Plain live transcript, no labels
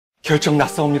결정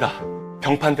났사옵니다.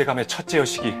 병판대감의 첫째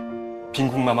여식이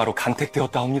빈궁마마로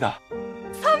간택되었다옵니다.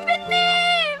 선배님!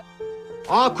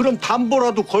 아, 그럼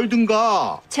담보라도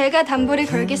걸든가. 제가 담보를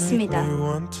걸겠습니다.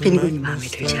 빈군이 마음에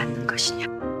들지 않는 것이냐?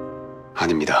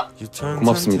 아닙니다.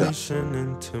 고맙습니다.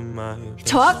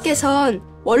 저 학개선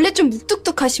원래 좀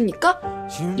묵뚝뚝하십니까?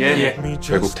 예.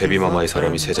 결국 데뷔마마의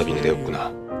사람이 세자빈이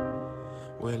되었구나.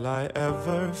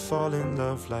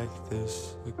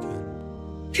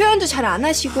 표현도 잘 안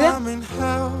하시고요.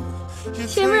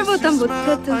 실물보단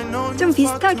못해도 좀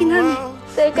비슷하긴 하네.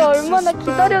 내가 얼마나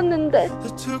기다렸는데.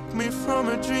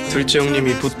 둘째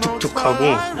형님이 무뚝뚝하고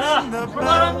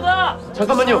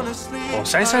잠깐만요.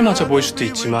 쌀쌀맞아 보일 수도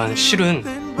있지만 실은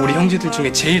우리 형제들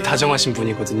중에 제일 다정하신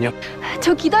분이거든요.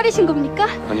 저 기다리신 겁니까?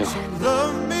 아니요.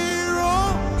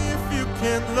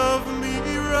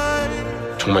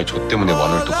 정말 저 때문에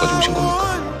완월도까지 오신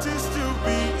겁니까?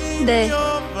 네.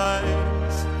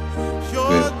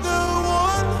 왜요?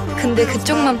 근데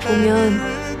그쪽만 보면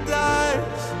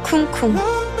쿵쿵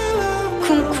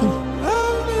쿵쿵.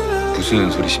 무슨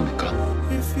소리십니까?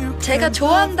 제가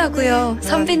좋아한다고요,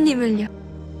 선배님을요.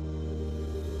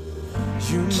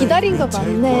 기다린 거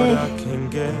맞네.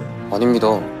 아닙니다.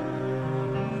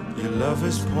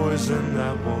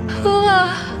 우와,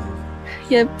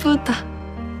 예쁘다.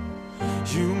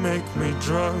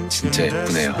 진짜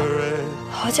예쁘네요.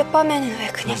 어젯밤에는 왜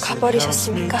그냥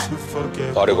가버리셨습니까?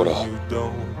 말해보라.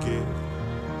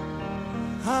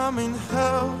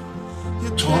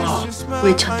 청아,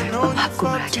 왜 첫날밤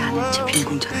합금을 하지 않은 채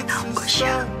빈궁전에 나온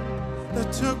것이야?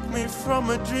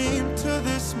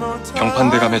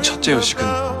 병판대감의 첫째 여식은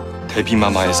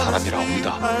데뷔마마의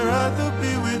사람이라옵니다.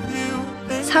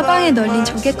 사방에 널린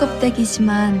조개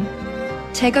껍데기지만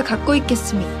제가 갖고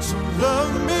있겠습니다.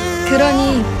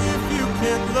 그러니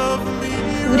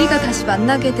우리가 다시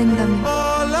만나게 된다면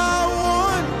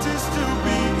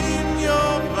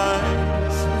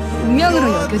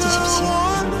운명으로 여겨주십시오.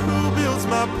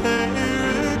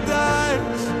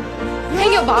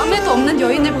 행여 마음에도 없는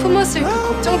여인을 품었을까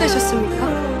걱정되셨습니까?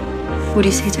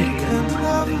 우리 세자를 위한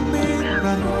누구야?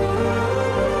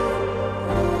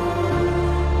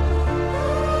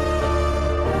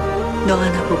 너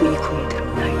하나 보고 이 궁에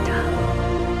들어오나이다.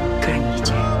 그러니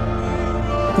이제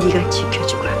네가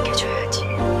지켜주고 아껴줘야지.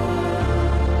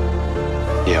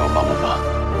 예,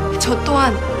 마마마. 저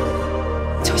또한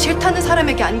저 싫다는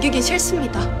사람에게 안기긴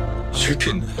싫습니다.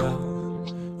 싫긴.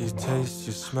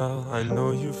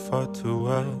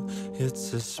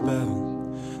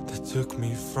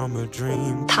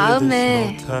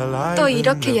 다음에 또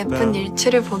이렇게 예쁜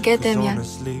일출을 보게 되면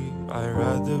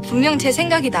분명 제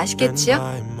생각이 나시겠지요?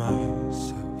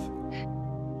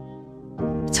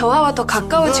 저와와 더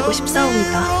가까워지고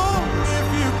싶사옵니다.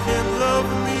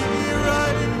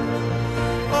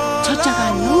 저자가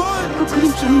아니오? 그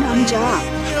그림 속 남자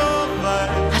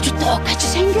아주 똑같이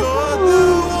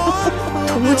생겼고.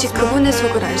 도무지 그분의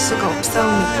속을 알 수가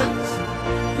없사옵니다.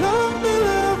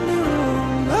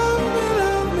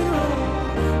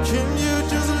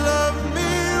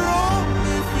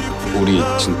 우리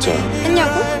진짜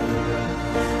했냐고?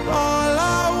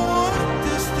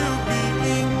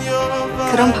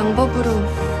 그런 방법으로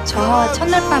저와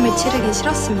첫날 밤을 치르기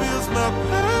싫었습니다.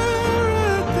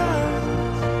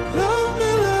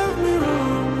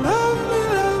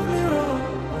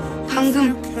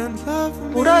 방금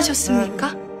뭐라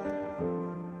하셨습니까?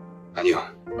 아니요.